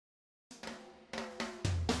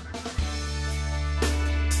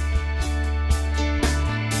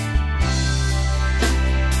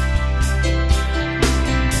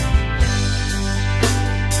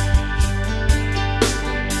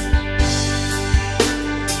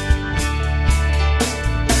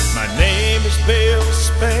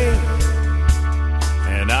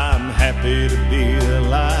happy to be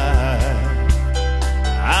alive.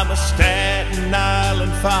 I'm a Staten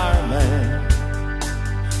Island fireman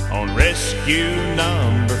on rescue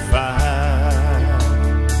number 5.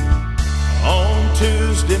 On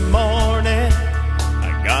Tuesday morning,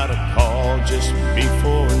 I got a call just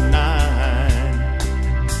before 9.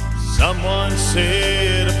 Someone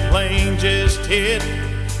said a plane just hit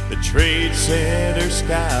the Trade Center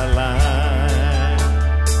skyline.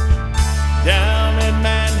 Down in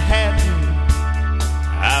Manhattan,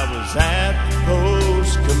 I was at the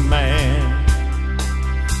post command.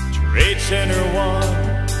 Trade Center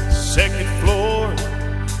 1, 2nd floor,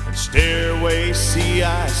 and stairway C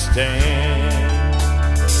I stand.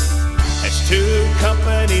 As 2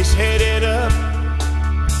 companies headed up,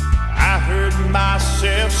 I heard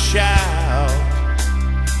myself shout,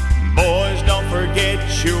 "Boys, don't forget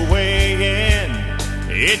your way in,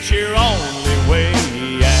 it's your only way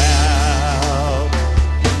out."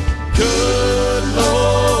 Good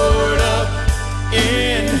Lord up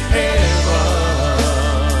in heaven,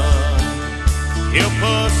 help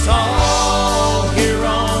us all here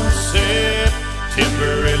on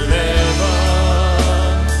September 11.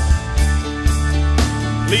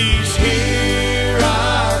 Please hear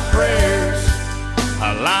our prayers,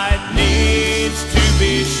 a light needs to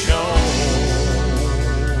be shown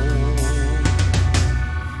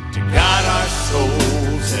to guide our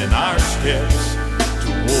souls and our steps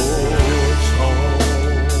towards home.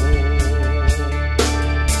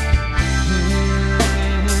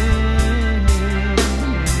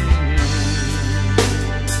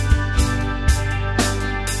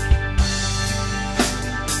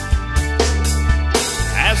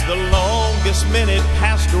 As the longest minute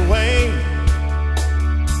passed away,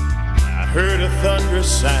 I heard a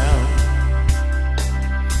thunderous sound.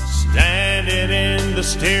 Standing in the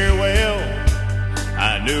stairwell,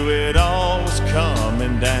 I knew it all was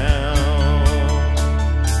coming down.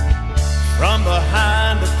 From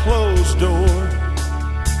behind a closed door,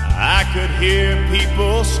 I could hear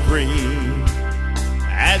people scream.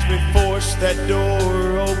 As we forced that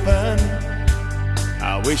door open,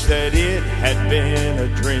 I wish that it had been a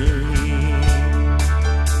dream.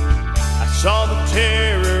 I saw the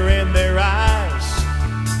terror in their eyes.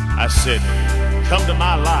 I said, "Come to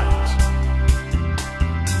my light."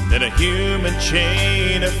 Then a human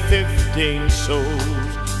chain of 15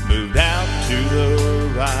 souls moved out to the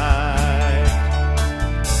right.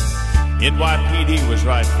 NYPD was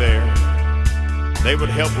right there. They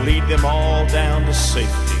would help lead them all down to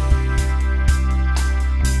safety.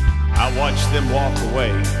 I watched them walk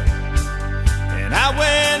away, and I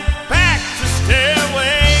went back to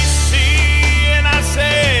Stairway C, and I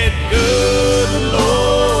said, "Good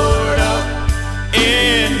Lord up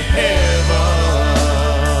in heaven,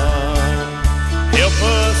 help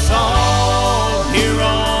us all here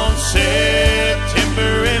on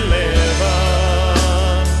September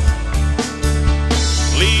 11.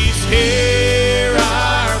 Please hear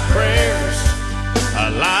our prayers, a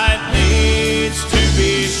light needs to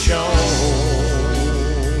be shown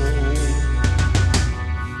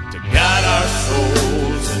to guide our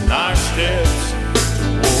souls and our steps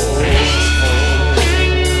towards home."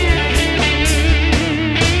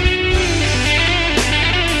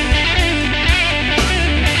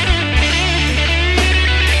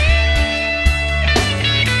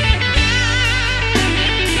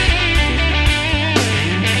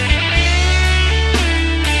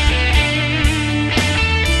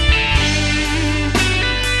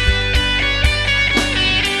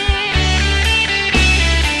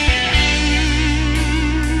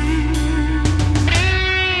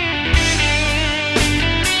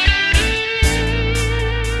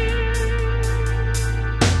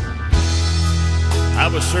 I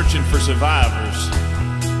was searching for survivors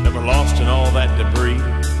that were lost in all that debris.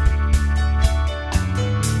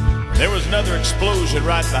 There was another explosion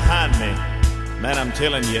right behind me. Man, I'm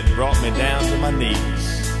telling you, it brought me down to my knees.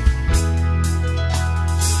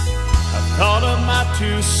 I thought of my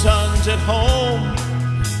 2 sons at home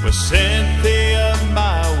with Cynthia,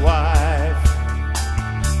 my wife.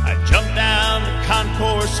 I jumped down the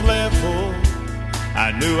concourse level.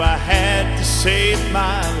 I knew I had to save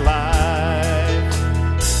my life.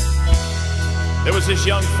 There was this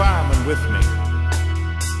young fireman with me.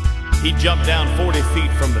 He jumped down 40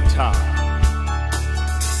 feet from the top.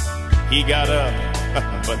 He got up,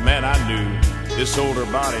 but man, I knew this older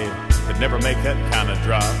body could never make that kind of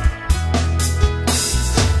drop.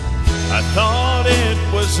 I thought it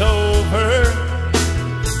was over,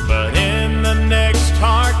 but in the next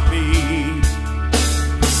heartbeat,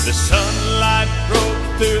 the sunlight broke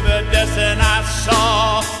through the dust and I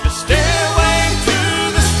saw the stairway to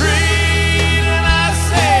the street, and I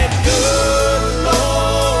said, "Good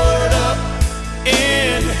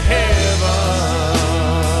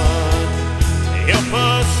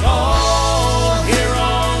us